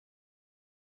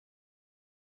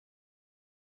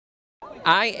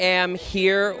I am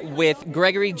here with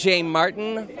Gregori J.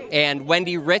 Martin and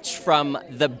Wendy Riche from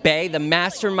The Bay, the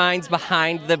masterminds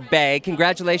behind The Bay.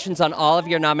 Congratulations on all of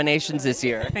your nominations this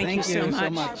year. Thank you so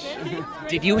much.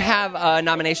 Did you have a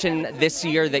nomination this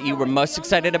year that you were most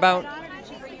excited about?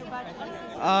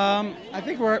 I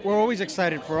think we're always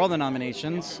excited for all the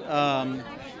nominations.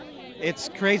 It's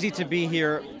crazy to be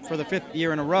here for the 5th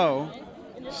year in a row,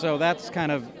 so that's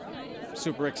kind of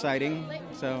super exciting.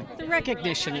 So the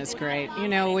recognition is great. You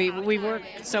know, we work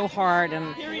so hard,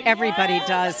 and everybody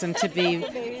does, and to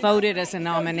be voted as a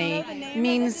nominee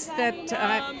means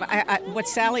that what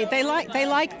Sally they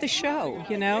like the show.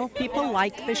 You know, people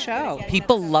like the show.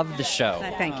 People love the show.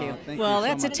 Thank you. Thank well, you so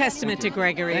that's much. a testament to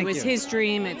Gregori. It was his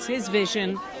dream. It's his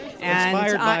vision. And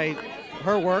inspired by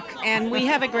her work. And we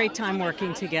have a great time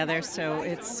working together. So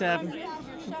it's.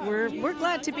 We're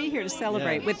glad to be here to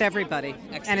celebrate with everybody,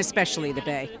 and especially The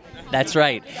Bay. That's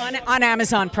right. On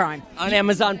Amazon Prime. On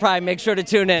Amazon Prime, make sure to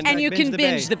tune in. And you can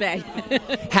binge The Bay.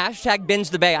 Hashtag binge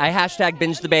The Bay. I hashtag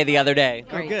binge The Bay the other day.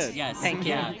 Great. Oh, good. Yes. Thank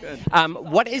you. Good.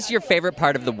 What is your favorite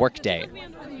part of the workday?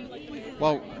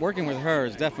 Well, working with her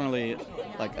is definitely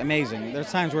amazing.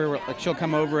 There's times where she'll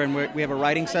come over and we have a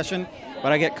writing session,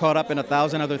 but I get caught up in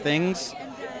 1,000 other things.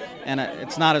 And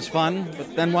it's not as fun,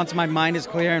 but then once my mind is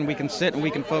clear and we can sit and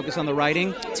we can focus on the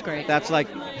writing, it's great. That's like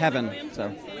heaven.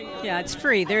 So yeah, it's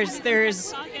free.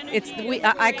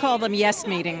 I call them yes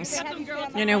meetings.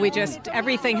 You know,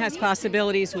 everything has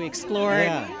possibilities. We explore it,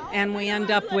 and we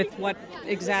end up with what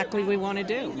exactly we want to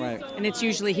do. Right. And it's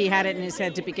usually he had it in his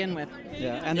head to begin with.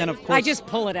 Yeah, and then of course I just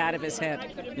pull it out of his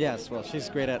head. Yes, well, she's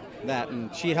great at that,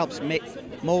 and she helps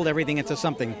mold everything into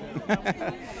something.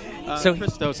 So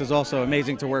Christos is also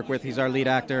amazing to work with. He's our lead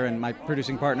actor and my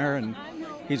producing partner, and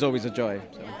he's always a joy.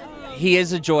 So. He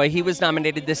is a joy. He was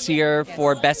nominated this year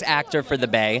for Best Actor for The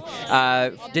Bay,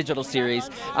 digital series.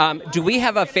 Do we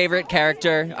have a favorite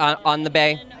character on The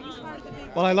Bay?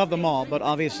 Well, I love them all, but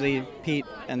obviously Pete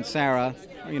and Sarah,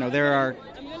 you know, they're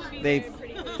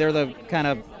the kind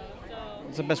of,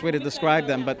 it's the best way to describe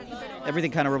them, but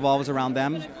everything kind of revolves around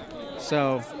them.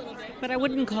 So. But I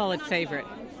wouldn't call it favorite.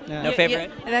 Yeah. No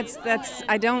favorite?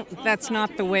 That's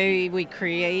not the way we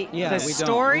create the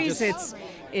stories.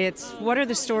 It's what are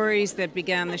the stories that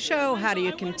began the show? How do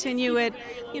you continue it?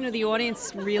 You know, the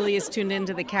audience really is tuned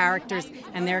into the characters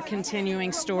and their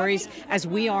continuing stories as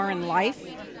we are in life,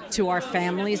 to our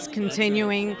families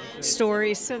continuing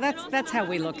stories. So that's how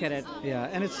we look at it. Yeah,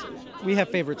 and we have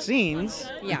favorite scenes.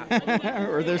 Yeah.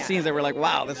 Or there's scenes that we're like,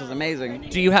 wow, this is amazing.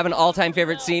 Do you have an all-time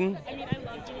favorite scene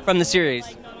from the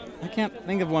series? I can't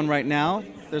think of one right now.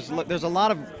 There's a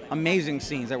lot of amazing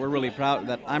scenes that I'm really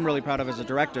proud of as a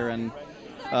director and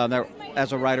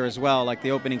as a writer as well. Like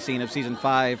the opening scene of season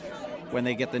 5, when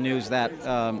they get the news that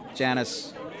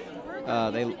Janice,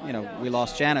 we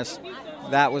lost Janice.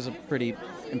 That was a pretty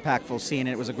impactful scene, and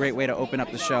it was a great way to open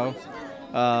up the show.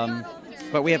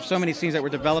 But we have so many scenes that we're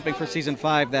developing for season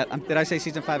 5 that, did I say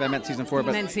season 5? I meant season 4.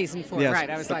 You meant season 4, yes, right.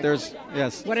 I was like,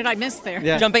 what did I miss there?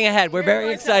 Yeah. Jumping ahead, we're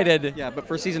very excited. Yeah, but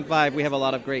for season 5, we have a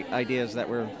lot of great ideas that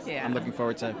I'm looking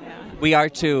forward to. We are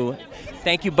too.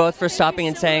 Thank you both for stopping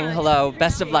and saying hello.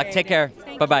 Best of luck. Take care.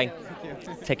 Bye-bye.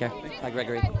 Take care. Bye,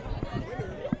 Gregori.